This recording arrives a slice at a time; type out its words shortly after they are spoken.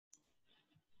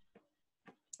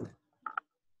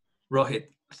Rohit,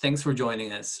 thanks for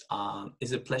joining us.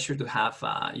 It's a pleasure to have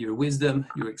your wisdom,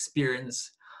 your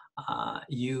experience.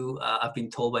 You have been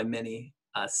told by many,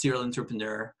 serial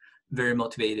entrepreneur, very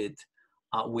motivated.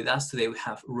 With us today, we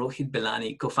have Rohit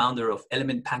Belani, co-founder of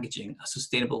Element Packaging, a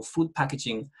sustainable food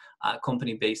packaging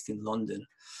company based in London.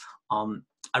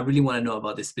 I really want to know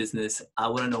about this business. I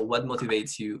want to know what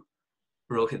motivates you.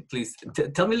 Rohit, please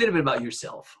tell me a little bit about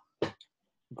yourself.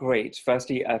 Great.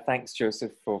 Firstly, thanks,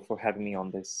 Joseph, for having me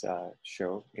on this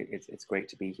show. It's great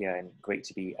to be here and great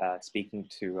to be speaking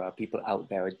to people out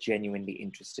there who are genuinely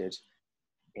interested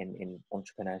in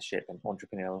entrepreneurship and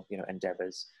entrepreneurial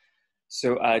endeavors.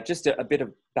 So just a bit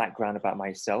of background about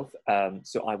myself.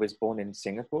 So I was born in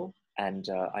Singapore and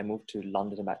I moved to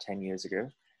London about 10 years ago.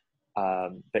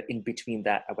 But in between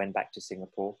that, I went back to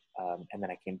Singapore and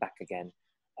then I came back again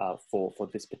for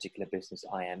this particular business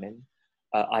I am in.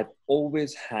 I've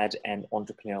always had an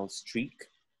entrepreneurial streak,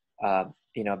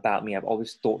 about me. I've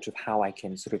always thought of how I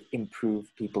can sort of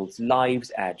improve people's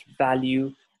lives, add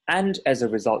value, and as a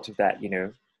result of that,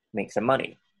 make some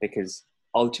money. Because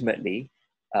ultimately,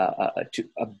 to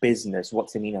a business,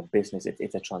 what's the meaning of business?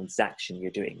 It's a transaction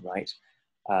you're doing, right?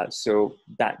 So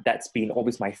that's been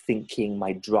always my thinking,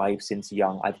 my drive since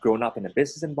young. I've grown up in a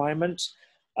business environment.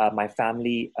 My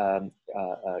family, are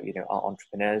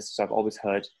entrepreneurs, so I've always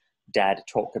heard Dad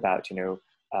talk about,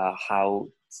 how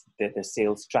the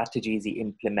sales strategies he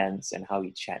implements and how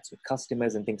he chats with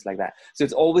customers and things like that. So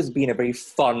it's always been a very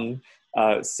fun,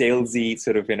 salesy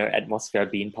sort of, atmosphere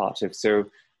being part of. So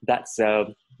that's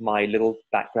my little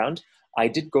background. I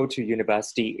did go to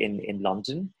university in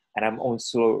London, and I'm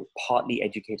also partly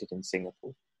educated in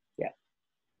Singapore. Yeah.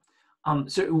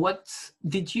 So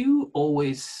did you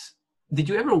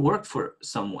ever work for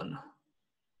someone?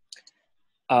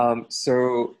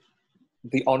 So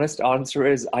the honest answer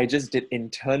is I just did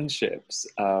internships,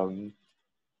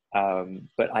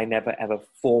 but I never ever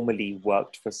formally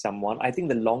worked for someone. I think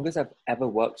the longest I've ever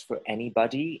worked for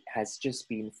anybody has just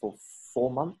been for 4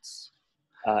 months.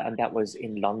 And that was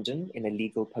in London in a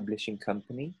legal publishing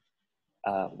company,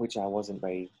 which I wasn't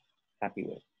very happy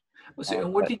with. So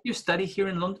what did you study here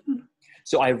in London?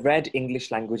 So I read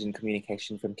English language and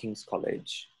communication from King's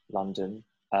College, London.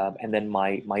 And then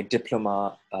my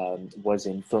diploma was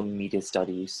in film media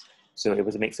studies. So it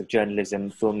was a mix of journalism,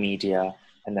 film media,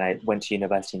 and then I went to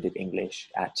university and did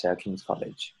English at King's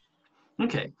College.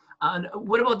 Okay. And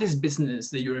what about this business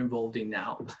that you're involved in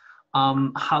now?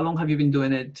 How long have you been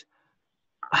doing it?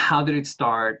 How did it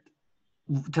start?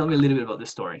 Tell me a little bit about the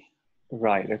story.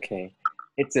 Right, okay.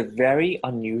 It's a very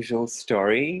unusual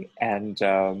story. And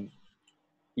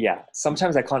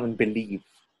sometimes I can't even believe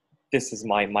this is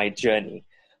my journey.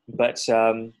 But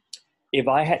if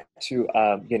I had to,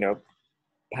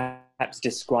 perhaps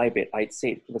describe it, I'd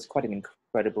say it was quite an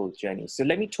incredible journey. So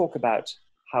let me talk about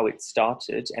how it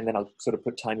started, and then I'll sort of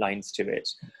put timelines to it.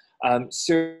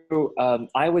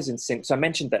 I was in Singapore. So I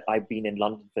mentioned that I've been in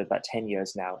London for about 10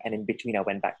 years now, and in between I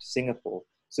went back to Singapore.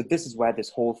 So this is where this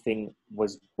whole thing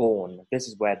was born. This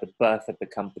is where the birth of the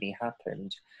company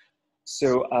happened.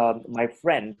 So my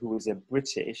friend, who was a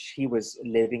British, he was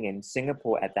living in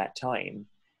Singapore at that time.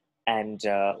 And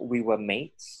we were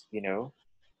mates,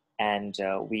 and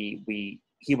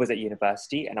he was at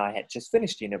university and I had just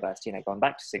finished university and I'd gone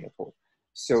back to Singapore.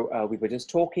 So we were just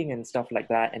talking and stuff like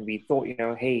that. And we thought,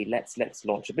 hey, let's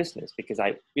launch a business, because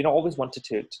I, always wanted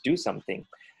to do something.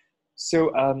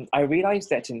 So I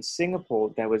realized that in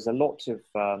Singapore, there was a lot of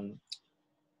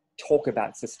talk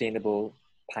about sustainable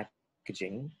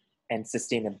packaging and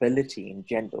sustainability in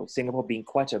general. Singapore being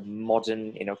quite a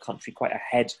modern, country, quite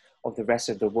ahead of the rest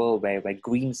of the world where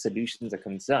green solutions are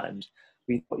concerned.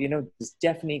 We thought, it's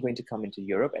definitely going to come into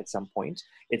Europe at some point.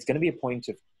 It's going to be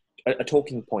a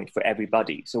talking point for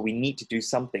everybody. So we need to do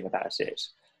something about it.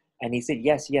 And he said,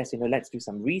 yes, let's do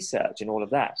some research and all of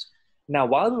that. Now,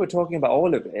 while we were talking about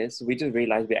all of this, we just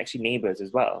realized we're actually neighbors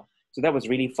as well. So that was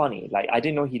really funny. Like, I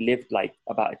didn't know he lived like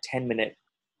about a 10-minute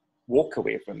walk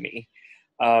away from me.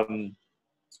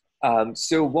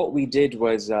 So what we did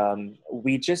was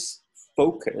we just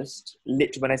focused.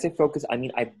 When I say focus, I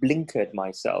mean I blinkered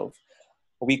myself.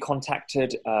 We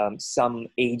contacted some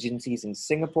agencies in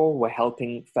Singapore who were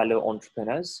helping fellow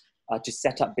entrepreneurs to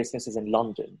set up businesses in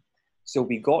London. So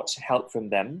we got help from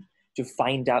them to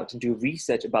find out and do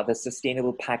research about the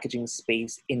sustainable packaging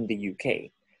space in the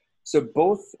UK. So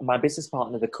both my business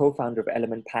partner, the co-founder of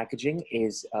Element Packaging,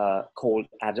 is called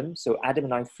Adam. So Adam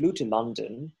and I flew to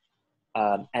London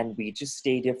and we just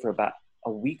stayed here for about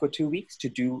a week or 2 weeks to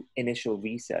do initial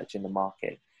research in the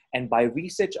market. And by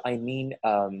research, I mean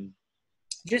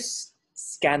just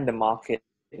scan the market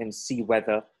and see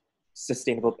whether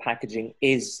sustainable packaging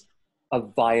is a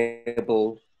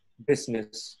viable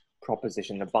business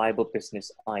proposition, a viable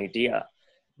business idea.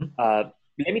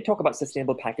 Let me talk about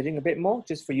sustainable packaging a bit more,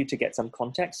 just for you to get some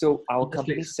context. So our Yes,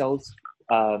 company please. sells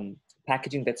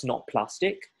packaging that's not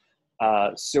plastic.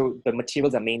 So the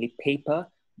materials are mainly paper.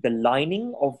 The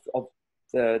lining of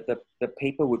the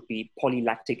paper would be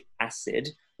polylactic acid,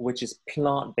 which is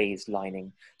plant-based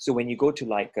lining. So when you go to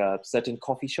like certain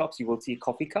coffee shops, you will see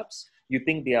coffee cups. You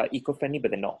think they are eco-friendly,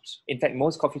 but they're not. In fact,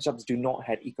 most coffee shops do not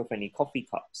have eco-friendly coffee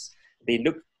cups. They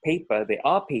look paper, they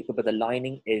are paper, but the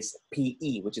lining is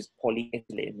PE, which is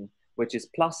polyethylene, which is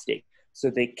plastic.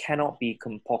 So they cannot be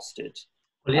composted.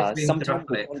 Polyethylene Sometimes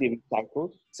they terephthalate. can be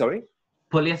recycled. Sorry?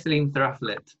 Polyethylene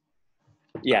terephthalate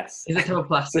Yes. is a type of So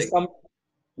plastic.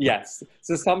 yes.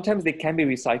 So sometimes they can be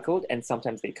recycled and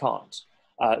sometimes they can't.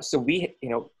 So we,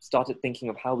 started thinking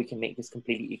of how we can make this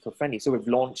completely eco-friendly. So we've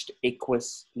launched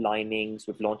aqueous linings,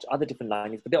 we've launched other different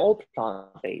linings, but they're all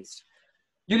plant-based.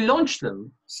 You launched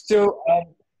them. So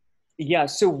yeah,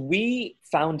 so we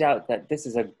found out that this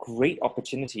is a great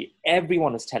opportunity.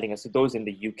 Everyone is telling us, so those in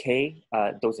the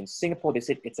UK, those in Singapore, they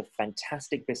said it's a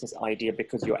fantastic business idea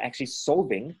because you're actually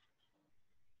solving,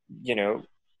 A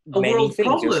many world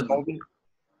things. You're problem. solving,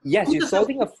 yes, you're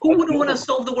solving Who a wouldn't want to global.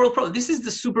 solve the world problem? This is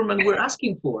the Superman we're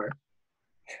asking for.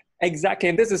 Exactly.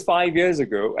 And this is 5 years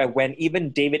ago when even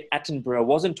David Attenborough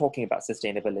wasn't talking about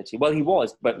sustainability. Well, he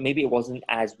was, but maybe it wasn't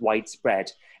as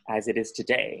widespread as it is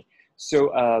today.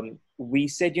 So we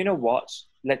said, you know what,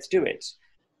 let's do it.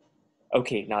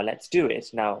 Okay, now let's do it.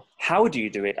 Now, how do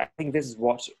you do it? I think this is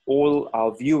what all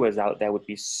our viewers out there would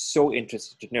be so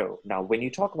interested to know. Now, when you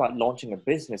talk about launching a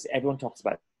business, everyone talks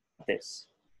about this: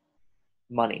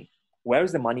 money. Where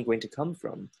is the money going to come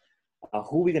from?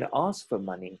 Who are we going to ask for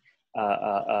money?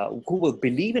 Who will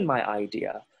believe in my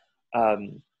idea?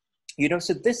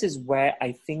 So this is where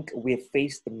I think we've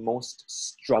faced the most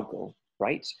struggle,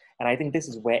 right? And I think this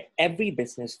is where every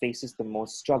business faces the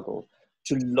most struggle.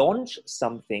 To launch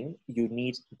something, you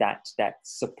need that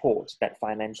support, that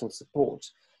financial support.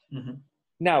 Mm-hmm.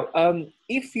 Now,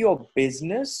 if your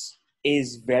business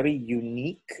is very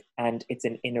unique and it's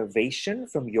an innovation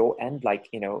from your end, like,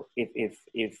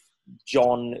 if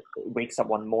John wakes up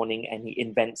one morning and he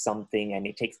invents something and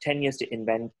it takes 10 years to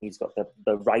invent, he's got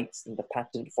the rights and the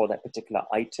patent for that particular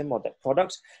item or that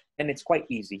product, then it's quite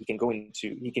easy. He can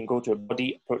go to a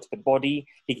body, approach the body,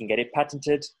 he can get it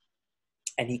patented,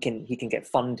 and he can get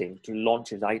funding to launch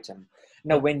his item.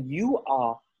 Now, when you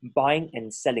are buying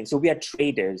and selling, so we are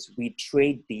traders, we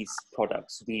trade these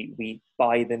products, we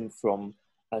buy them from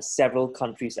several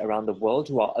countries around the world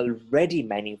who are already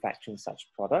manufacturing such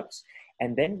products,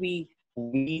 and then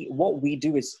what we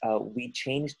do is we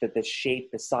change the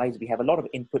shape, the size. We have a lot of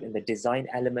input in the design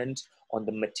element, on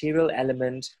the material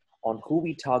element, on who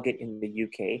we target in the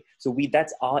UK. So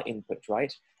that's our input,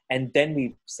 right? And then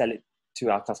we sell it to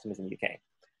our customers in the UK.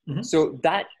 Mm-hmm. So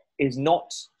that is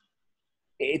not,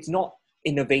 it's not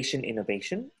innovation.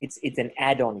 It's an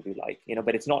add-on, if you like,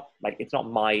 but it's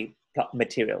not my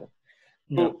material.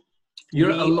 No. So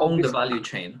You're we along the obviously, value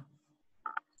chain.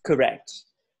 correct.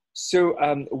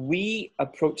 So we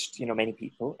approached, many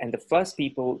people, and the first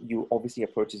people you obviously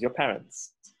approach is your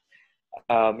parents.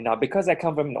 Now, because I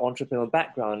come from an entrepreneurial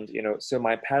background, so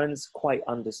my parents quite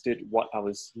understood what I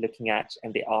was looking at,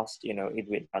 and they asked, if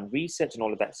we'd done research and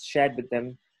all of that, shared with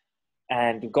them,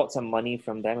 and got some money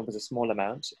from them. It was a small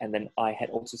amount, and then I had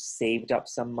also saved up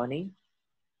some money,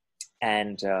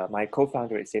 and my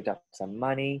co-founder had saved up some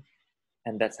money,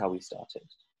 and that's how we started.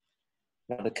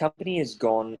 Now, the company has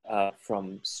gone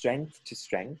from strength to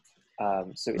strength.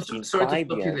 So it's been Sorry to 5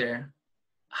 stop you years. there.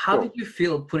 How Sure. did you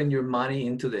feel putting your money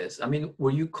into this? I mean,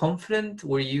 were you confident?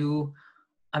 What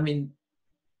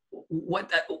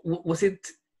was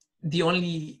it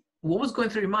what was going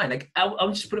through your mind? Like,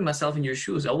 I'm just putting myself in your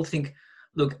shoes. I would think,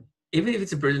 look, even if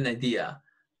it's a brilliant idea,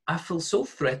 I feel so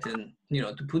threatened,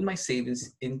 to put my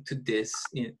savings into this.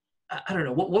 I don't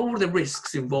know, what were the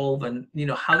risks involved, and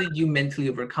how did you mentally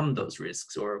overcome those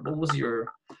risks, or what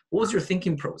was your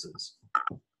thinking process?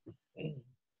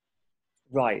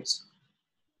 Right.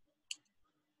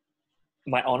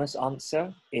 My honest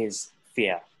answer is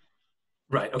fear.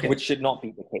 Right. Okay. Which should not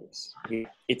be the case.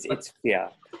 It's fear.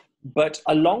 But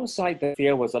alongside the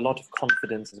fear was a lot of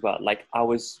confidence as well.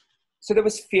 So there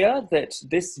was fear that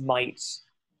this might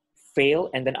fail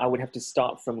and then I would have to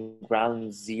start from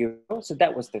ground zero. So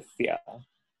that was the fear.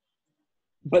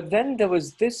 But then there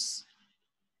was this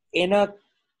inner,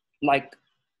 like,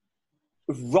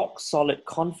 rock solid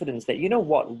confidence that,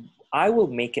 what, I will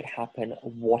make it happen,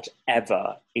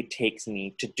 whatever it takes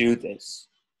me to do this,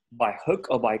 by hook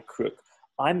or by crook.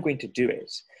 I'm going to do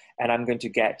it, and I'm going to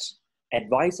get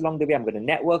advice along the way. I'm going to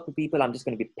network with people. I'm just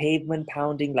going to be pavement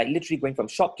pounding, like literally going from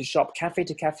shop to shop, cafe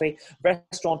to cafe,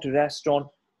 restaurant to restaurant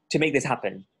to make this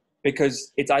happen,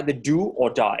 because it's either do or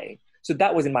die. So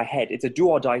that was in my head. It's a do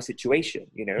or die situation,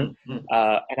 you know?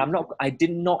 Mm-hmm. And I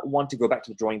did not want to go back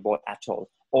to the drawing board at all.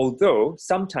 Although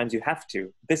sometimes you have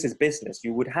to. This is business.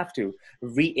 You would have to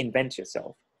reinvent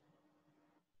yourself.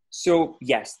 So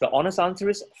yes, the honest answer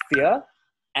is fear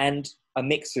and a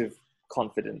mix of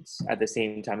confidence at the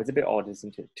same time. It's a bit odd,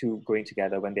 isn't it? Two going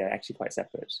together when they're actually quite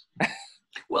separate.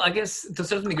 Well, I guess to a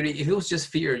certain degree, if it was just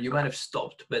fear, you might have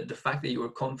stopped. But the fact that you were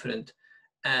confident,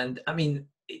 and I mean,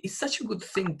 it's such a good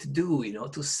thing to do, you know,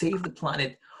 to save the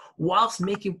planet whilst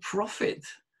making profit.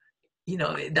 You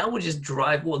know, that would just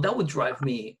drive, well, that would drive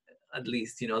me at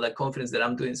least, you know, that confidence that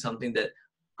I'm doing something that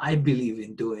I believe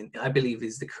in doing, I believe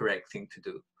is the correct thing to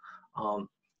do.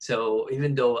 So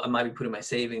even though I might be putting my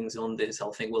savings on this,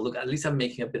 I'll think, well, look, at least I'm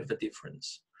making a bit of a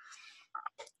difference.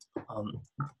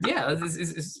 Yeah,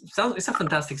 it's a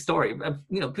fantastic story.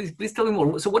 You know, please tell me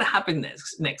more. So what happened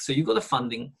next? So you got the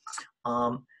funding,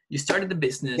 you started the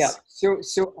business. Yeah.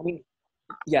 So I mean,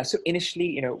 yeah. So initially,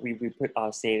 you know, we put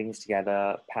our savings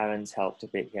together. Parents helped a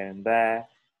bit here and there,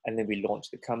 and then we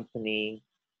launched the company.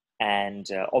 And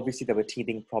obviously, there were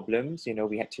teething problems. You know,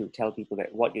 we had to tell people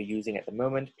that what you're using at the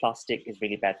moment, plastic, is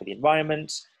really bad for the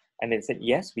environment. And they said,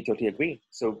 yes, we totally agree.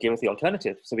 So give us the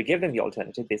alternative. So we gave them the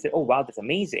alternative. They said, oh, wow, that's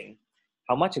amazing.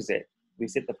 How much is it? We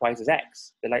said the price is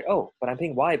X. They're like, oh, but I'm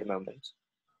paying Y at the moment.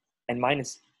 And mine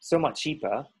is so much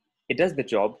cheaper. It does the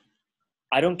job.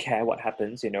 I don't care what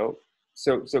happens, you know.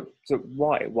 So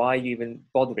why? Why are you even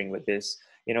bothering with this?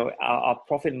 You know, our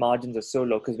profit margins are so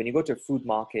low because when you go to a food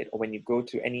market or when you go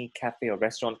to any cafe or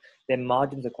restaurant, their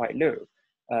margins are quite low.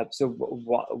 So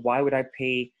why would I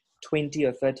pay 20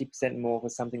 or 30% more for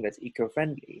something that's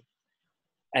eco-friendly?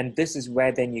 And this is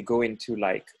where then you go into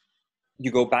like,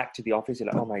 you go back to the office, you're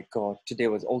like, oh my God, today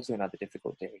was also another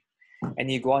difficult day.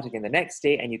 And you go out again the next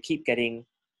day and you keep getting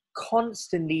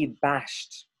constantly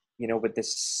bashed, you know, with the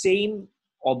same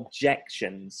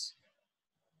objections.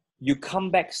 You come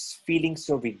back feeling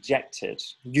so rejected.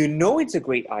 You know it's a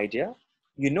great idea.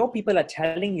 You know people are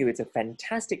telling you it's a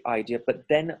fantastic idea, but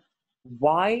then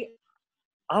why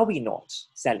are we not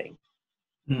selling?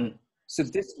 Mm. So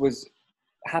this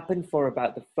happened for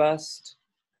about the first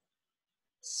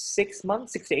 6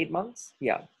 months, 6 to 8 months.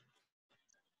 Yeah.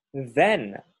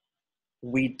 Then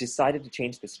we decided to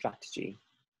change the strategy.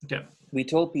 Okay. We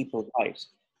told people, right,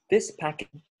 this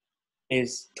packaging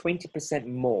is 20%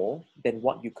 more than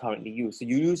what you currently use. So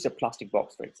you use a plastic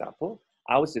box, for example.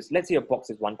 Ours is, let's say your box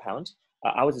is £1.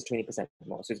 Ours is 20%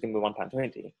 more. So it's going to be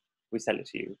 £1.20. We sell it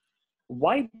to you.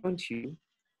 Why don't you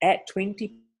add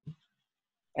 20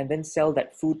 and then sell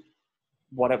that food,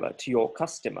 whatever, to your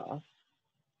customer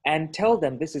and tell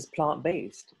them this is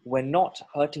plant-based. We're not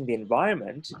hurting the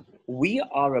environment. We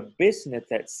are a business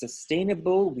that's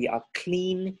sustainable. We are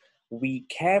clean. We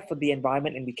care for the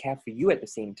environment and we care for you at the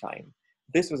same time.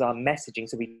 This was our messaging.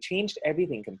 So we changed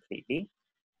everything completely.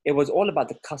 It was all about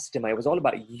the customer. It was all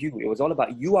about you. It was all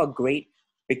about you are great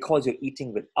because you're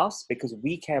eating with us, because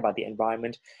we care about the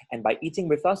environment. And by eating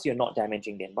with us, you're not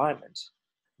damaging the environment.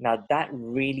 Now that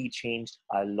really changed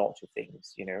a lot of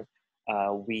things, you know.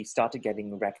 We started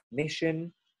getting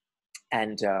recognition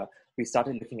and we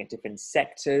started looking at different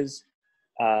sectors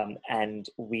and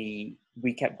we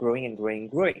kept growing and growing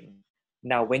and growing.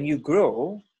 Now, when you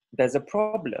grow, there's a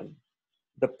problem.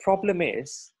 The problem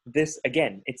is this,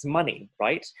 again, it's money,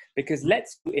 right? Because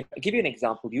I'll give you an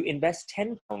example. You invest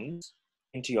 £10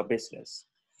 into your business.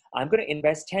 I'm going to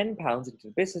invest £10 into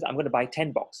the business. I'm going to buy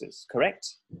 10 boxes,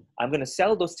 correct? I'm going to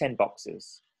sell those 10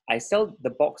 boxes. I sell the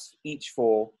box each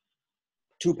for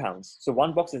 £2. So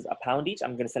one box is £1 each.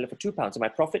 I'm going to sell it for £2. So my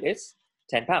profit is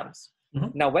 £10. Mm-hmm.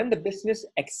 Now, when the business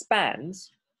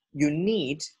expands, you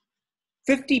need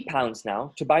 £50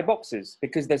 now to buy boxes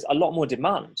because there's a lot more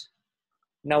demand.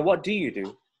 Now, what do?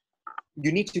 You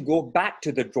need to go back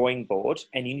to the drawing board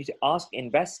and you need to ask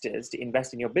investors to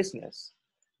invest in your business.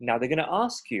 Now, they're going to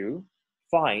ask you,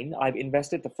 fine, I've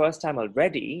invested the first time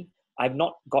already. I've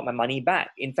not got my money back.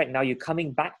 In fact, now you're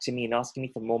coming back to me and asking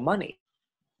me for more money.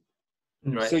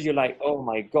 Right. So you're like, oh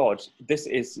my God, this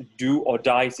is do or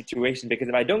die situation, because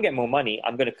if I don't get more money,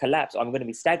 I'm going to collapse. Or I'm going to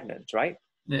be stagnant, right?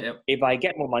 Yeah. If I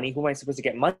get more money, who am I supposed to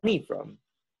get money from?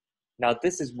 Now,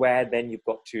 this is where then you've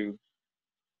got to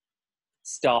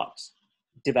start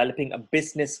developing a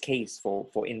business case for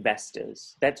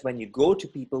investors. That's when you go to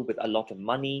people with a lot of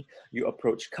money, you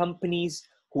approach companies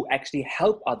who actually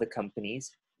help other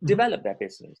companies develop their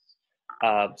business.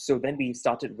 So then we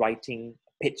started writing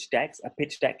pitch decks. A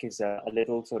pitch deck is a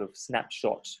little sort of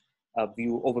snapshot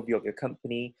overview of your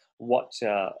company,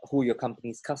 who your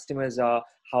company's customers are,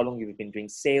 how long you've been doing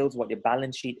sales, what your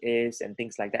balance sheet is, and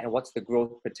things like that, and what's the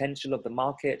growth potential of the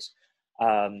market.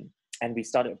 And we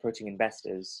started approaching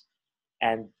investors,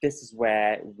 and this is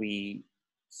where we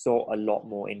saw a lot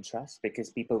more interest, because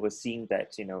people were seeing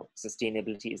that,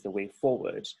 sustainability is the way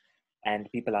forward,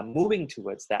 and people are moving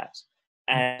towards that.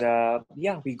 And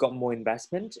we got more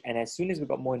investment. And as soon as we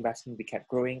got more investment, we kept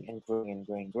growing and growing and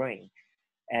growing and growing.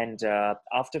 And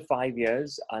after 5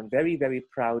 years, I'm very, very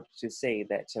proud to say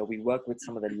that we work with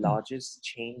some of the largest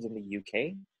chains in the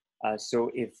UK. So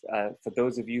if for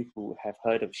those of you who have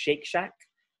heard of Shake Shack,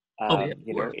 our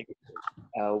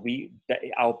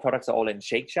products are all in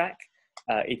Shake Shack.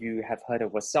 If you have heard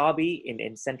of wasabi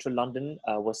in central London,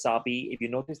 wasabi, if you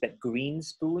notice that green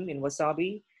spoon in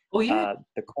wasabi,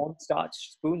 the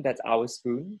cornstarch spoon, that's our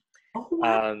spoon. Oh,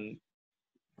 wow.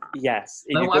 Yes,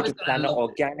 if you go to Planet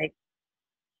Organic,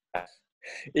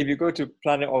 if you go to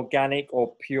Planet Organic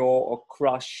or Pure or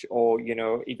Crush, or,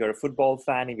 if you're a football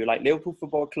fan, if you like Liverpool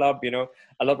Football Club, a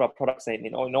lot of our products are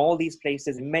in all these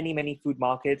places, in many, many food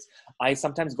markets. I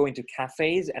sometimes go into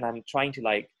cafes and I'm trying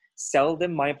to sell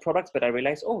them my products, but I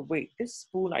realize, oh, wait, this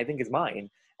spoon I think is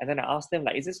mine. And then I ask them,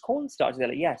 is this cornstarch? They're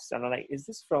like, yes. And I'm like, is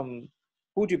this from,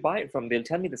 who'd you buy it from? They'll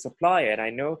tell me the supplier. And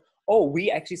I know, oh, we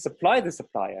actually supply the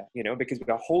supplier, because we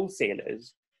are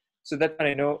wholesalers. So that's when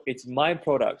I know it's my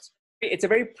product. It's a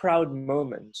very proud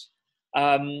moment.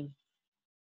 And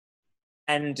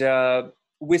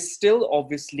we still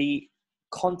obviously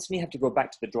constantly have to go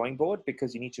back to the drawing board,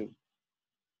 because you need to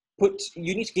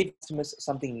give customers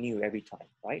something new every time,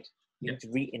 right? You need to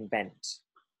reinvent.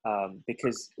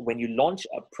 Because when you launch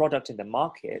a product in the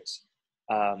market,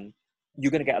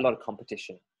 you're going to get a lot of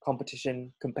competitors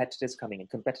coming in.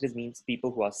 Competitors means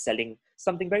people who are selling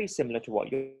something very similar to what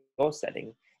you're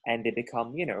selling, and they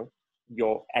become,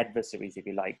 your adversaries, if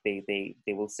you like. They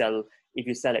will sell, if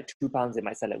you sell at £2, they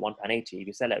might sell at £1.80. If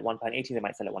you sell at £1.80, they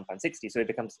might sell at £1.60. So it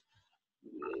becomes,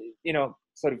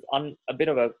 sort of a bit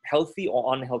of a healthy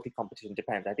or unhealthy competition,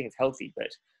 depends. I think it's healthy,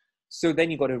 but so then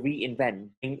you got to reinvent,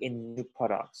 bring in new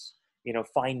products,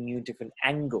 find new different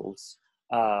angles,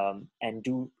 and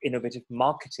do innovative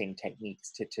marketing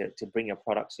techniques to bring your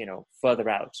products, further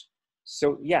out.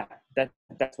 So yeah,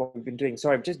 that's what we've been doing.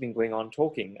 Sorry, I've just been going on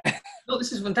talking. No,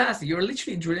 this is fantastic. You're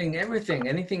literally drilling everything,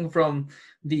 anything from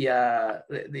the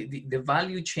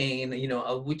value chain,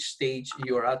 at which stage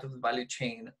you're out of the value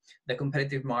chain, the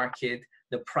competitive market,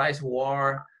 the price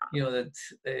war, that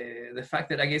the fact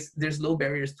that I guess there's low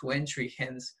barriers to entry,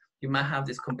 hence you might have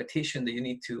this competition that you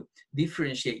need to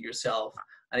differentiate yourself.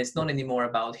 And it's not anymore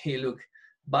about, hey, look,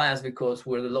 buy us because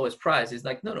we're the lowest price. It's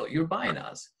like, no, you're buying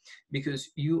us because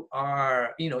you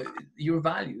are, your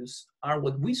values are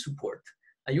what we support.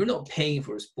 And you're not paying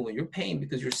for a spoon. You're paying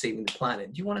because you're saving the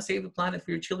planet. Do you want to save the planet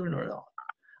for your children or not?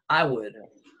 I would.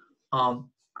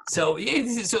 So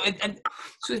it's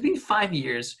been 5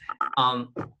 years. I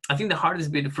think the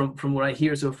hardest bit from what I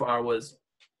hear so far was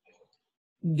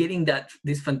getting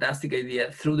this fantastic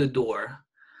idea through the door,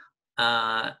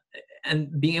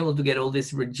 and being able to get all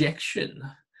this rejection,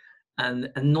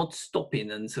 and not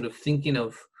stopping and sort of thinking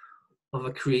of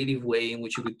a creative way in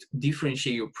which you could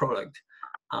differentiate your product.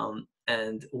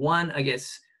 And one, I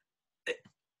guess,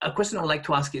 a question I would like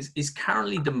to ask is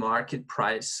currently the market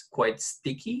price quite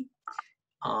sticky,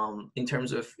 in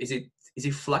terms of, is it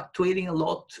fluctuating a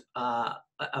lot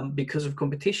because of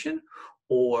competition,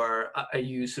 or are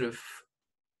you sort of,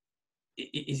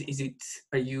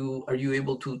 are you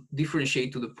able to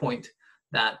differentiate to the point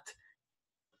that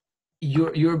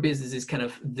your business is kind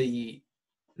of the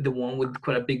one with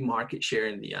quite a big market share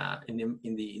in the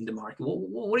market?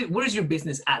 What is your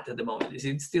business at the moment? Is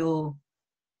it still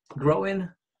growing?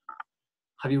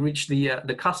 Have you reached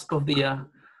the cusp of the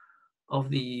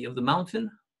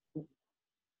mountain?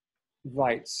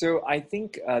 Right. So I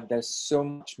think there's so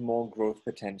much more growth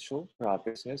potential for our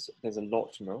business. There's a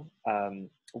lot more.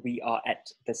 We are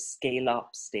at the scale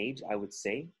up stage, I would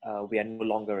say. We are no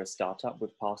longer a startup. We're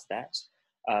past that.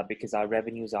 Because our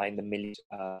revenues are in the millions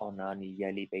on a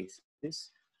yearly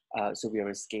basis. So we are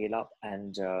a scale up,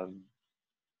 and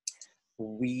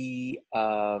where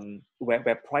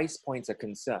price points are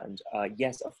concerned,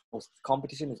 yes, of course,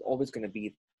 competition is always going to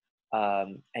be,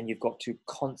 and you've got to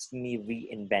constantly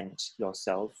reinvent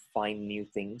yourself, find new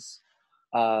things.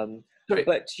 But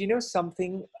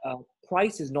something,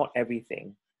 price is not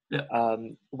everything. Yeah.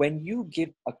 When you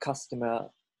give a customer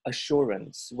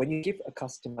assurance, when you give a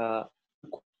customer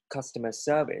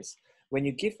service, when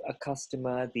you give a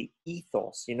customer the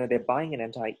ethos, they're buying an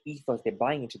entire ethos, they're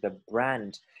buying into the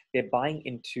brand, they're buying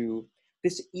into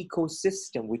this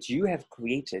ecosystem which you have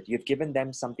created. You've given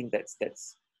them something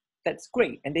that's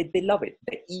great, and they love it.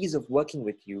 The ease of working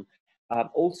with you.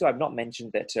 Also, I've not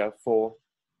mentioned that for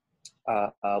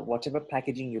whatever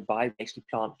packaging you buy, we actually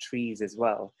plant trees as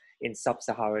well in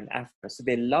sub-Saharan Africa. So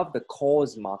they love the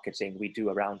cause marketing we do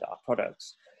around our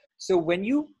products. So when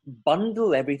you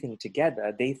bundle everything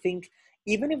together, they think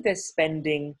even if they're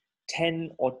spending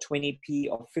 10 or 20p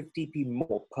or 50p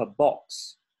more per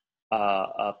box,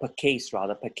 per case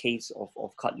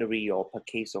of cutlery or per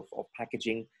case of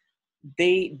packaging,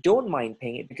 they don't mind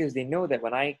paying it because they know that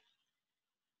when I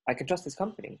can trust this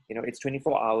company. You know, it's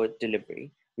 24-hour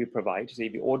delivery we provide. So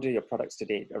if you order your products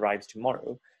today, it arrives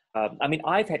tomorrow. I mean,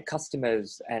 I've had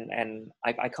customers, and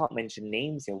I can't mention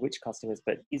names here, which customers,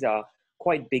 but these are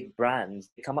quite big brands.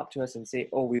 They come up to us and say,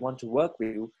 oh, we want to work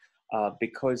with you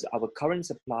because our current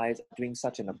suppliers are doing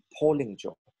such an appalling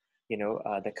job. You know,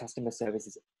 the customer service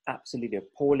is absolutely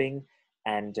appalling,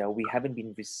 and we haven't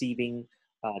been receiving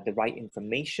the right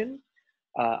information.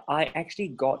 I actually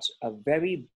got a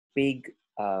very big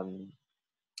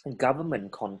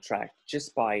government contract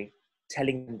just by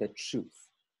telling them the truth.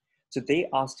 So they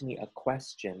asked me a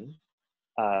question,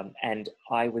 and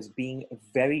I was being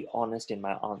very honest in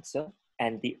my answer.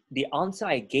 And the answer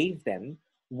I gave them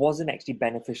wasn't actually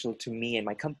beneficial to me and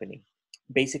my company.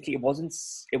 Basically, it wasn't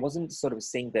sort of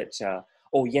saying that,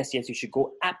 oh, yes, you should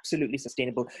go absolutely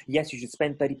sustainable. Yes, you should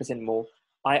spend 30% more.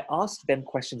 I asked them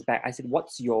questions back. I said,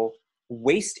 what's your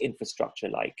waste infrastructure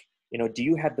like? You know, do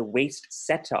you have the waste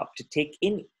set up to take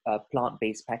in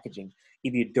plant-based packaging?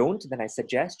 If you don't, then I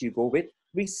suggest you go with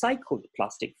recycled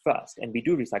plastic first. And we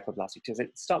do recycled plastic. So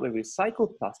start with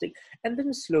recycled plastic and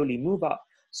then slowly move up.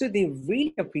 So they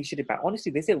really appreciate it. But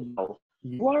honestly, they say, well,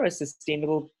 you are a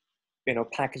sustainable, you know,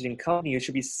 packaging company. You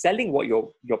should be selling what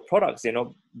your products, you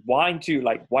know, why aren't you?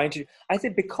 I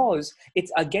said, because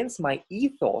it's against my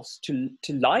ethos to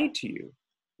lie to you.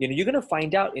 You know, you're going to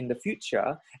find out in the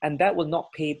future, and that will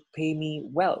not pay me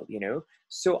well, you know.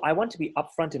 So I want to be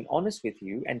upfront and honest with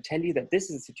you and tell you that this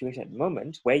is a situation at the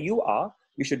moment where you are,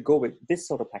 you should go with this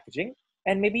sort of packaging.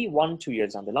 And maybe 1-2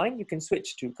 years down the line, you can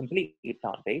switch to completely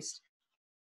plant-based.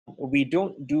 We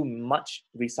don't do much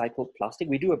recycled plastic.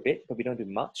 We do a bit, but we don't do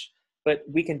much. But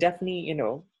we can definitely, you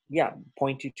know,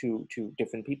 point you to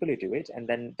different people who do it. And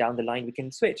then down the line, we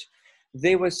can switch.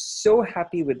 They were so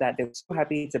happy with that. They were so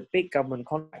happy. It's a big government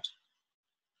contract.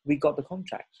 We got the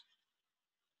contract.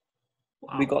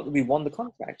 Wow. We won the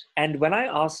contract. And when I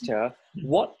asked her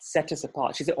what set us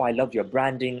apart, she said, oh, I loved your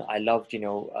branding. I loved, you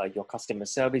know, your customer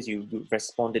service. You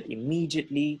responded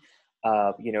immediately.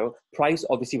 You know, price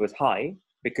obviously was high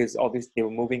because obviously they were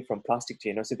moving from plastic to,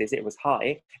 you know, so they said it was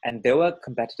high. And there were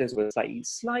competitors who were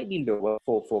slightly lower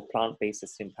for plant-based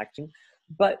sustainable packaging.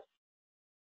 But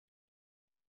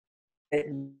it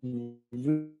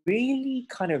really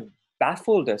kind of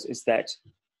baffled us is that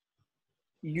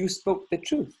you spoke the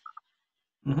truth.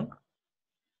 Mm-hmm.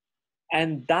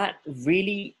 And that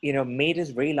really, you know, made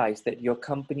us realize that your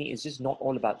company is just not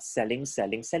all about selling,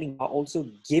 but also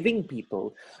giving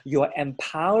people, you're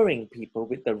empowering people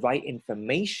with the right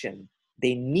information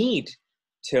they need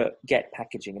to get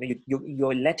packaging. You know,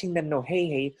 you're letting them know,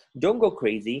 hey, don't go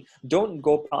crazy. Don't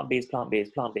go plant-based.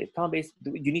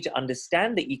 You need to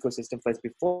understand the ecosystem first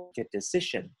before you get a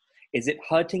decision. Is it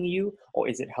hurting you or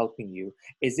is it helping you?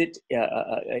 Is it,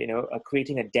 you know,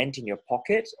 creating a dent in your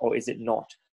pocket or is it not?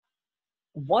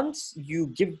 Once you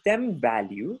give them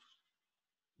value,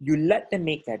 you let them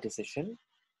make that decision.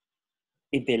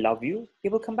 If they love you, they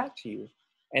will come back to you.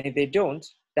 And if they don't,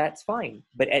 that's fine.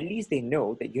 But at least they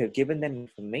know that you have given them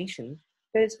information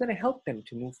that is going to help them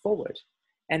to move forward.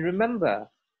 And remember,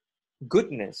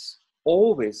 goodness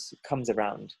always comes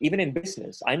around, even in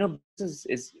business. I know business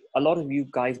is, a lot of you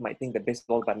guys might think that business is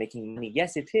all about making money.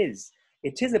 Yes, it is.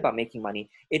 It is about making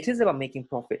money. It is about making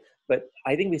profit. But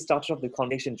I think we started off the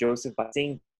conversation, Joseph, by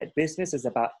saying that business is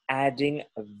about adding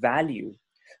value.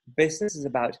 Business is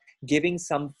about giving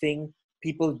something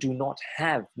people do not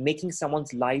have, making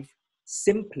someone's life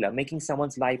simpler, making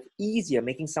someone's life easier,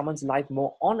 making someone's life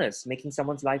more honest, making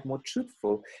someone's life more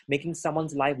truthful, making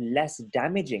someone's life less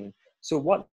damaging. So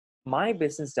what my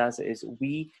business does is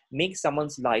we make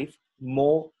someone's life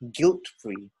more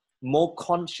guilt-free, more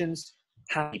conscience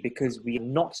happy, because we are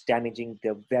not damaging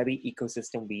the very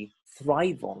ecosystem we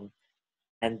thrive on.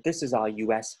 And this is our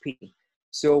USP.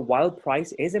 So while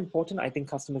price is important, I think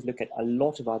customers look at a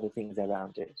lot of other things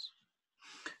around it.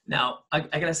 Now, I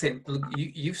gotta say, look,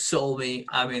 you've sold me.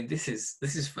 I mean, this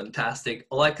is fantastic.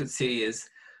 All I could see is,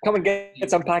 come and get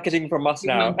some packaging from us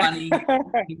now. Take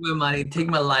my money, take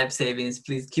my life savings.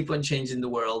 Please keep on changing the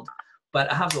world. But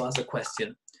I have to ask a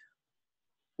question.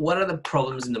 what are the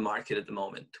problems in the market at the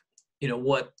moment?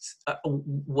 What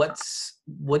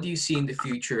do you see in the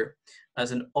future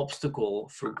as an obstacle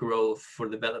for growth, for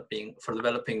developing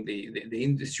the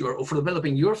industry, or for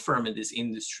developing your firm in this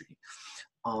industry?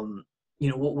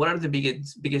 What are the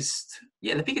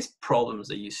biggest problems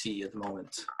that you see at the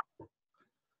moment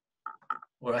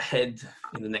or ahead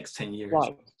in the next 10 years?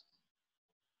 Right.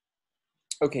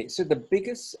 Okay, so the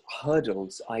biggest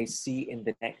hurdles I see in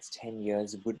the next 10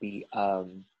 years would be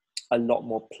a lot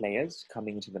more players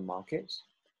coming into the market.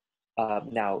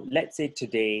 Now, let's say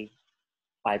today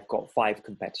I've got 5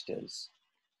 competitors.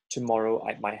 Tomorrow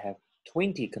I might have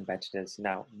 20 competitors.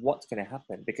 Now, what's going to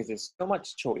happen? Because there's so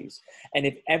much choice. And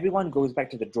if everyone goes back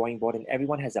to the drawing board and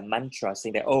everyone has a mantra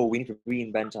saying that, oh, we need to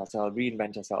reinvent ourselves.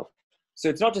 So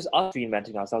it's not just us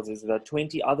reinventing ourselves, it's the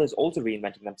 20 others also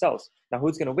reinventing themselves. Now,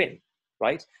 who's going to win,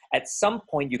 right? At some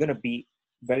point, you're going to be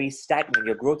very stagnant.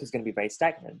 Your growth is going to be very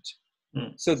stagnant.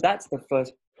 So that's the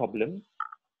first problem.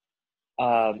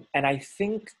 And I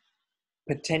think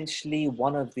potentially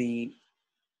one of the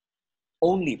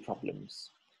only problems,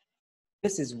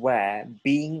 this is where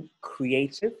being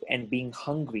creative and being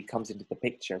hungry comes into the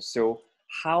picture. So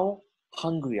how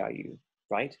hungry are you,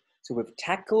 right? So we've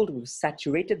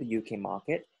saturated the UK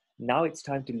market. Now it's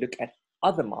time to look at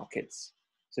other markets.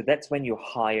 So that's when you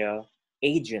hire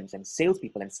agents and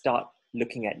salespeople and start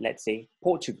looking at, let's say,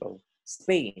 Portugal,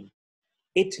 Spain,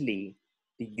 Italy,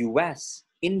 the US,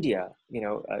 India,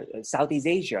 Southeast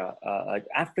Asia,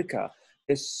 Africa.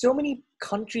 There's so many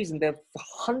countries, and there are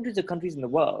hundreds of countries in the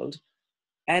world,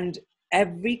 and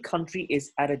every country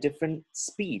is at a different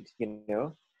speed,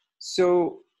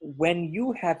 So when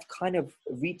you have kind of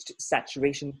reached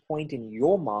saturation point in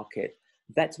your market,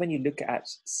 that's when you look at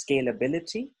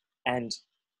scalability, and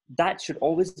that should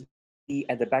always be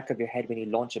at the back of your head when you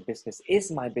launch a business.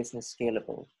 Is my business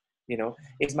scalable?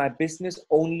 Is my business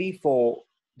only for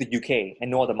the UK and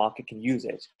no other market can use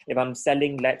it? If I'm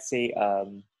selling, let's say,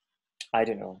 I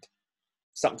don't know,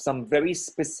 some very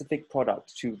specific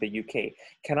product to the UK,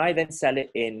 can I then sell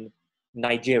it in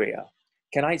Nigeria?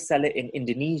 Can I sell it in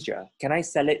Indonesia? Can I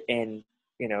sell it in,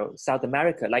 South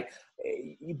America? Like,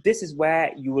 this is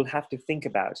where you will have to think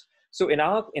about. So in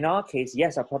our case,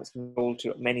 yes, our products can go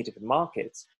to many different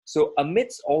markets. So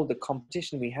amidst all the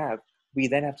competition we have, we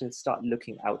then have to start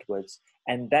looking outwards.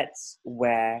 And that's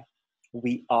where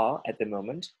we are at the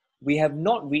moment. We have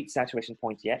not reached saturation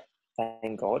point yet,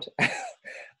 thank God.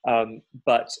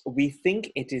 But we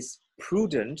think it is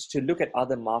prudent to look at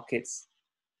other markets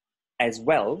as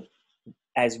well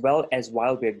as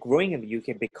while we're growing in the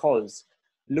UK, because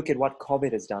look at what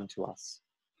COVID has done to us.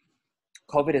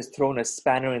 COVID has thrown a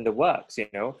spanner in the works,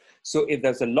 So if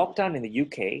there's a lockdown in the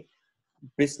UK,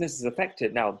 business is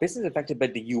affected. Now, business is affected,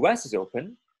 but the US is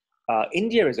open,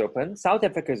 India is open, South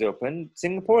Africa is open,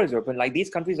 Singapore is open. Like, these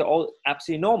countries are all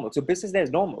absolutely normal. So business there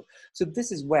is normal. So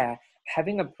this is where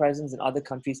having a presence in other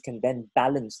countries can then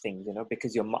balance things,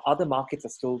 because your other markets are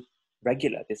still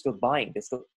regular. They're still buying. They're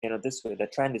still, this way, the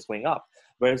trend is going up.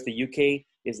 Whereas the UK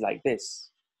is like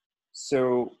this.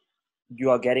 So you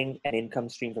are getting an income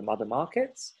stream from other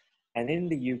markets. And in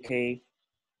the UK,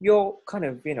 you're kind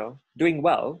of, doing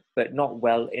well, but not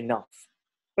well enough.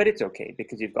 But it's okay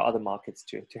because you've got other markets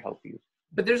to help you.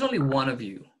 But there's only one of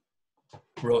you,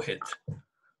 Rohit.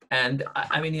 And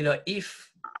I mean, if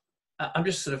I'm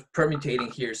just sort of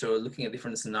permutating here, so looking at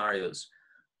different scenarios,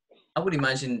 I would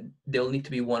imagine there'll need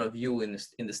to be one of you in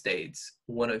the States,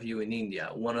 one of you in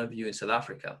India, one of you in South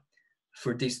Africa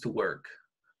for this to work.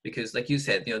 Because like you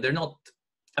said, they're not,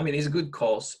 I mean, it's a good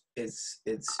cause. It's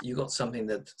you got something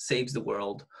that saves the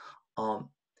world.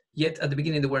 Yet at the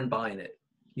beginning, they weren't buying it.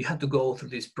 You had to go through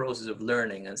this process of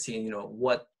learning and seeing,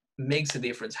 what makes a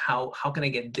difference. How can I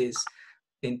get this?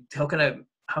 How can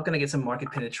I get some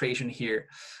market penetration here?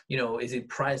 Is it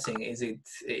pricing? Is it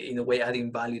in a way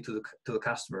adding value to the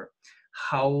customer?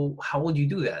 How would you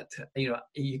do that?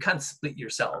 You can't split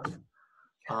yourself.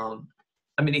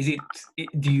 I mean,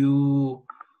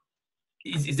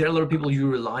 is there a lot of people you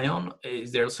rely on?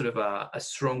 Is there sort of a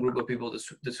strong group of people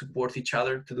that support each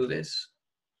other to do this?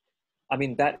 I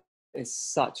mean, that is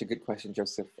such a good question,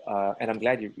 Joseph. And I'm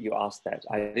glad you asked that.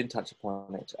 I didn't touch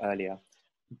upon it earlier.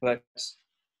 But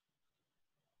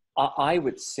I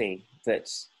would say that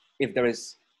if there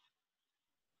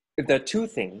are two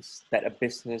things that a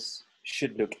business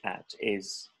should look at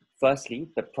is, firstly,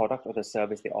 the product or the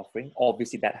service they're offering.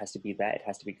 Obviously, that has to be there. It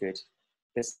has to be good.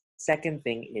 The second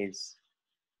thing is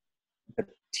the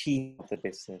team of the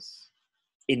business.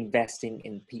 Investing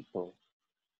in people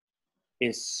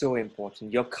is so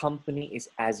important. Your company is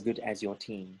as good as your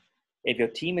team. If your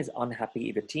team is unhappy,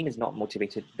 if your team is not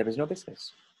motivated, there is no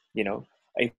business.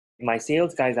 If my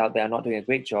sales guys out there are not doing a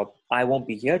great job, I won't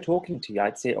be here talking to you.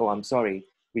 I'd say, oh, I'm sorry,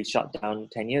 we shut down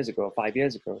 10 years ago, 5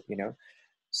 years ago, you know.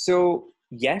 So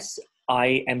yes,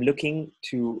 I am looking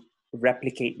to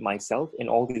replicate myself in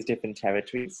all these different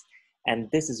territories. And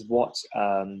this is what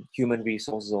human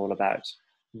resources is all about.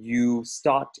 You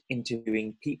start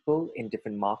interviewing people in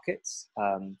different markets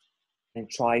and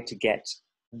try to get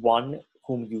one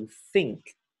whom you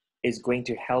think is going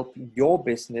to help your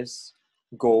business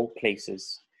go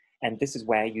places. And this is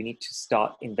where you need to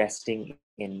start investing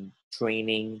in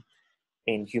training,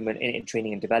 in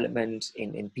training and development,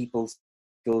 in people's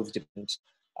skills,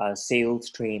 sales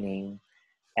training,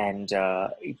 and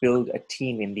build a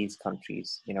team in these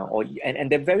countries, you know, and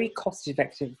they're very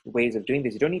cost-effective ways of doing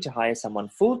this. You don't need to hire someone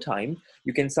full-time.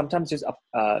 You can sometimes just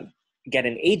get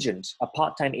an agent, a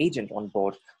part-time agent on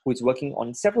board who's working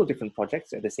on several different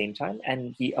projects at the same time,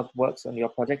 and he works on your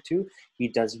project too. He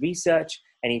does research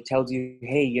and he tells you,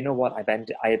 hey, you know what, I've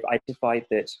identified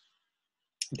that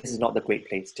this is not the great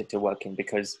place to work in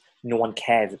because no one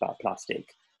cares about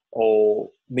plastic. Or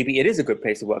maybe it is a good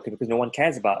place to work in because no one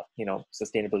cares about, you know,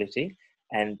 sustainability,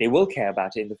 and they will care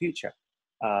about it in the future.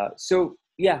 So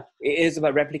yeah, it is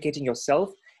about replicating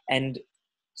yourself and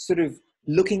sort of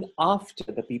looking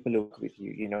after the people who work with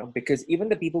you, you know, because even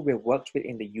the people we've worked with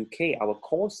in the UK, our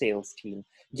core sales team,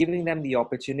 giving them the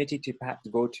opportunity to perhaps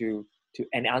go to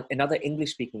another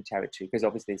English-speaking territory, because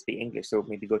obviously they speak English. So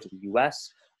maybe go to the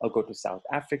US or go to South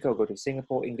Africa or go to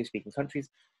Singapore, English-speaking countries,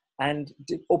 and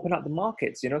open up the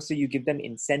markets, you know. So you give them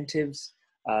incentives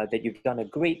that you've done a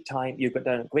great time, you've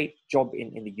done a great job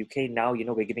in the UK. Now, you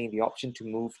know, we're giving you the option to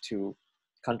move to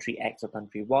country X or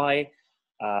country Y.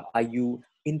 Are you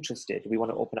interested? We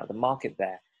want to open up the market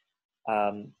there.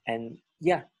 And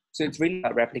yeah, so it's really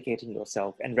about replicating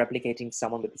yourself and replicating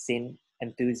someone with the same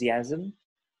enthusiasm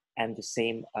and the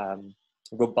same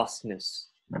robustness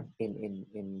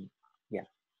in yeah,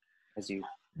 as you.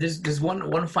 There's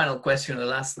one final question, the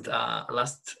last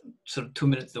sort of 2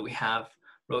 minutes that we have,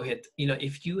 Rohit. You know,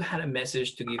 if you had a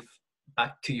message to give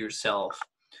back to yourself,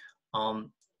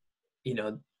 you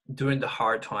know, during the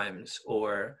hard times,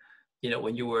 or, you know,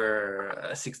 when you were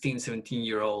a 16,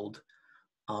 17-year-old,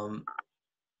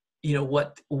 you know,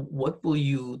 what will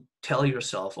you tell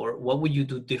yourself, or what would you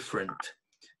do different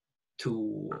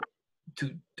to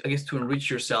I guess to enrich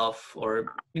yourself,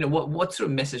 or, you know, what sort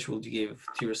of message would you give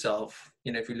to yourself,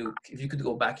 you know, if you could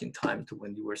go back in time to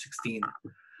when you were 16,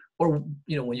 or,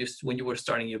 you know, when you were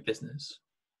starting your business?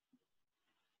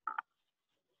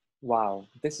 Wow,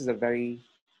 this is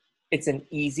it's an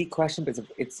easy question, but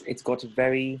it's got a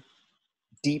very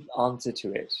deep answer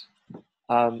to it.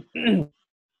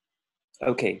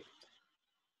 Okay,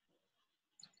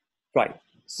 right.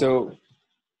 So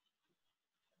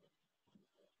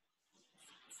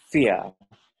fear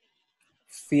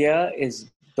is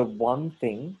the one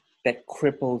thing that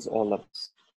cripples all of us.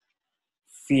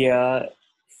 Fear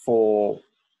for,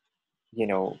 you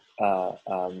know,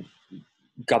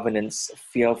 governance,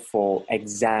 fear for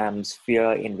exams,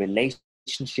 fear in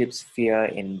relationships, fear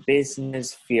in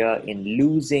business, fear in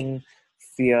losing,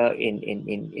 fear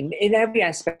in every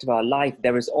aspect of our life.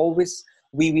 There is always,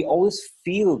 we always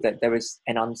feel that there is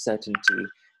an uncertainty.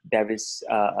 There's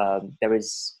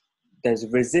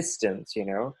resistance, you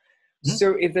know. Mm-hmm.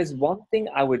 So if there's one thing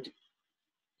I would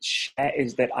share,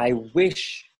 is that I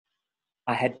wish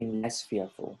I had been less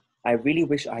fearful. I really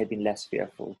wish I had been less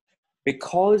fearful.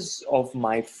 Because of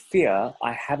my fear,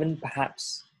 I haven't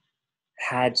perhaps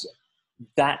had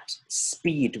that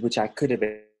speed which I could have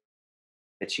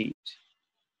achieved.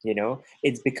 You know,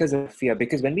 it's because of fear.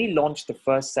 Because when we launched the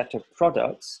first set of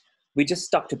products, we just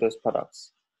stuck to those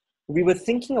products. We were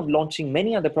thinking of launching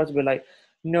many other products. We're like,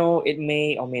 no, it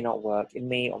may or may not work. It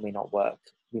may or may not work.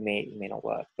 It may not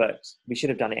work, but we should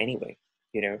have done it anyway.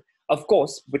 You know, of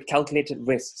course, with calculated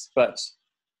risks, but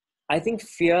I think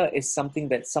fear is something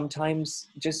that sometimes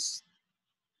just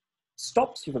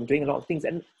stops you from doing a lot of things.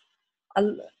 And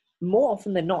more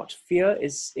often than not, fear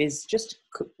is just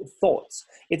thoughts.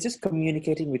 It's just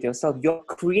communicating with yourself. You're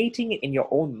creating it in your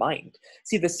own mind.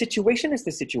 See, the situation is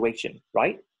the situation,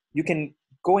 right? You can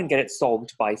go and get it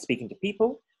solved by speaking to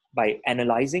people, by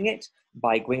analyzing it,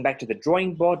 by going back to the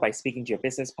drawing board, by speaking to your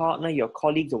business partner, your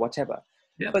colleagues, or whatever.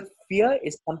 Yeah. But fear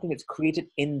is something that's created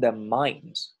in the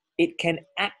mind. It can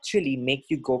actually make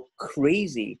you go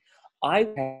crazy. I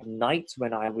had nights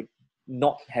when I would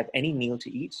not have any meal to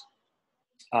eat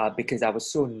because I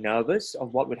was so nervous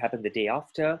of what would happen the day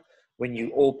after, when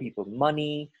you owe people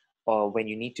money, or when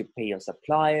you need to pay your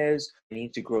suppliers, you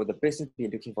need to grow the business,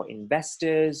 you're looking for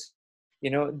investors. You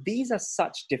know, these are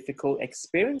such difficult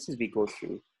experiences we go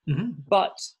through. Mm-hmm.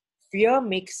 But fear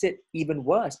makes it even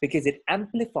worse because it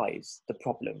amplifies the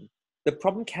problem. The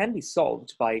problem can be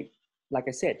solved by, like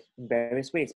I said, in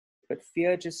various ways, but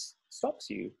fear just stops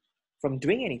you from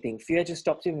doing anything. Fear just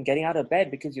stops you from getting out of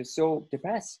bed because you're so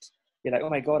depressed. You're like, oh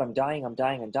my God, I'm dying, I'm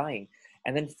dying, I'm dying.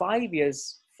 And then 5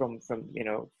 years from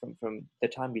the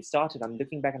time we started, I'm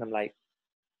looking back and I'm like,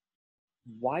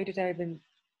 why did I even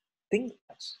think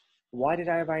that? Why did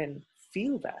I even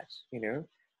feel that?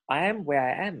 I am where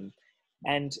I am.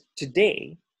 And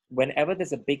today, whenever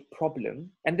there's a big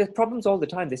problem, and there's problems all the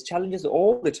time, there's challenges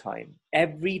all the time.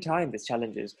 Every time there's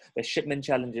challenges. There's shipment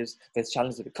challenges, there's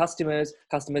challenges with customers.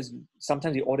 Customers,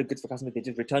 sometimes you order goods for customers, they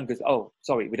just return goods. Oh,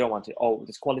 sorry, we don't want it. Oh,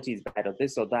 this quality is bad, or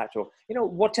this or that, or,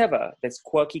 whatever. There's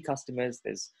quirky customers,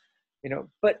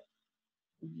 but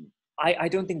I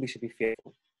don't think we should be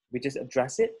fearful. We just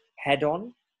address it head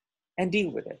on and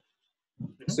deal with it.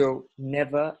 Mhm. So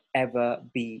never, ever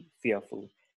be fearful.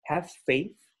 Have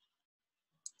faith,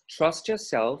 trust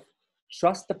yourself,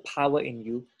 trust the power in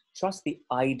you, trust the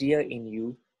idea in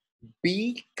you.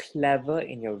 Be clever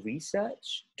in your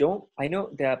research. I know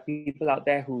there are people out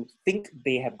there who think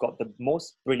they have got the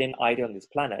most brilliant idea on this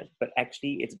planet, but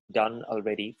actually it's done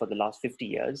already for the last 50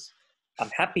 years.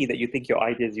 I'm happy that you think your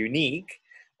idea is unique.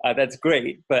 That's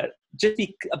great, but just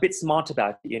be a bit smart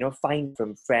about it. Find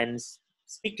from friends,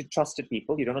 speak to trusted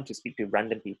people. You don't have to speak to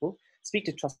random people. Speak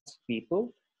to trusted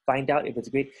people, find out if it's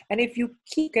great. And if you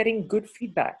keep getting good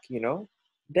feedback,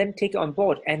 then take it on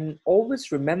board. And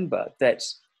always remember that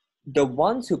the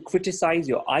ones who criticize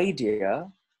your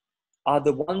idea are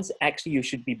the ones actually you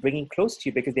should be bringing close to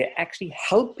you, because they're actually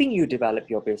helping you develop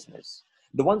your business.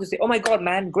 The ones who say, oh my God,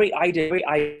 man, great idea, great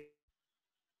idea.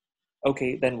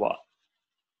 Okay, then what?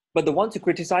 But the ones who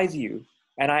criticize you,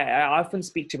 and I often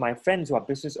speak to my friends who are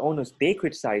business owners, they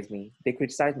criticize me. They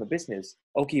criticize my business.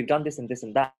 Okay, you've done this and this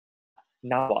and that.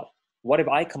 Now what? What if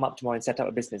I come up tomorrow and set up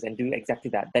a business and do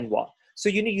exactly that? Then what? So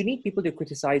you need people to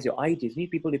criticize your ideas. You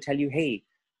need people to tell you, hey,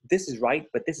 this is right,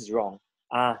 but this is wrong.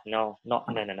 No,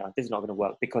 this is not going to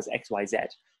work because X, Y, Z.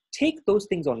 Take those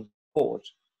things on board,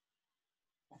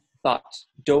 but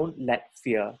don't let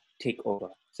fear take over.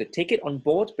 So take it on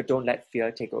board, but don't let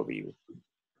fear take over you.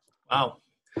 Wow.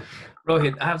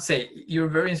 Rohit, I have to say, you're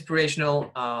very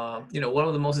inspirational. One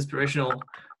of the most inspirational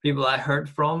people I heard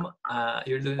from.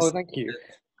 You're doing. Oh, thank you.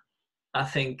 I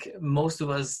think most of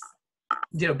us,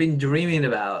 been dreaming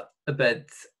about, but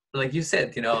like you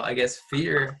said, I guess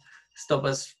fear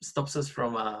stops us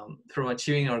from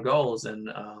achieving our goals. And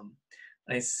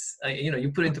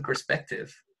you put into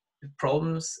perspective,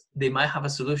 problems, they might have a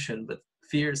solution, but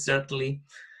fear certainly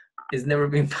is never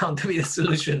been found to be the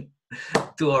solution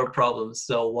to our problems.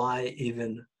 So why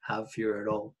even have fear at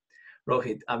all?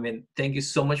 Rohit, thank you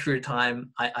so much for your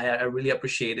time. I really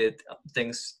appreciate it.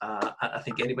 Thanks. I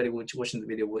think anybody watching the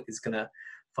video is going to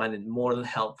find it more than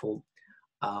helpful.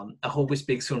 I hope we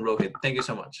speak soon, Rohit. Thank you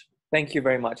so much. Thank you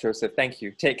very much, Joseph. Thank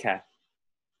you. Take care.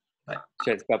 Bye.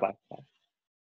 Cheers. Bye-bye. Bye.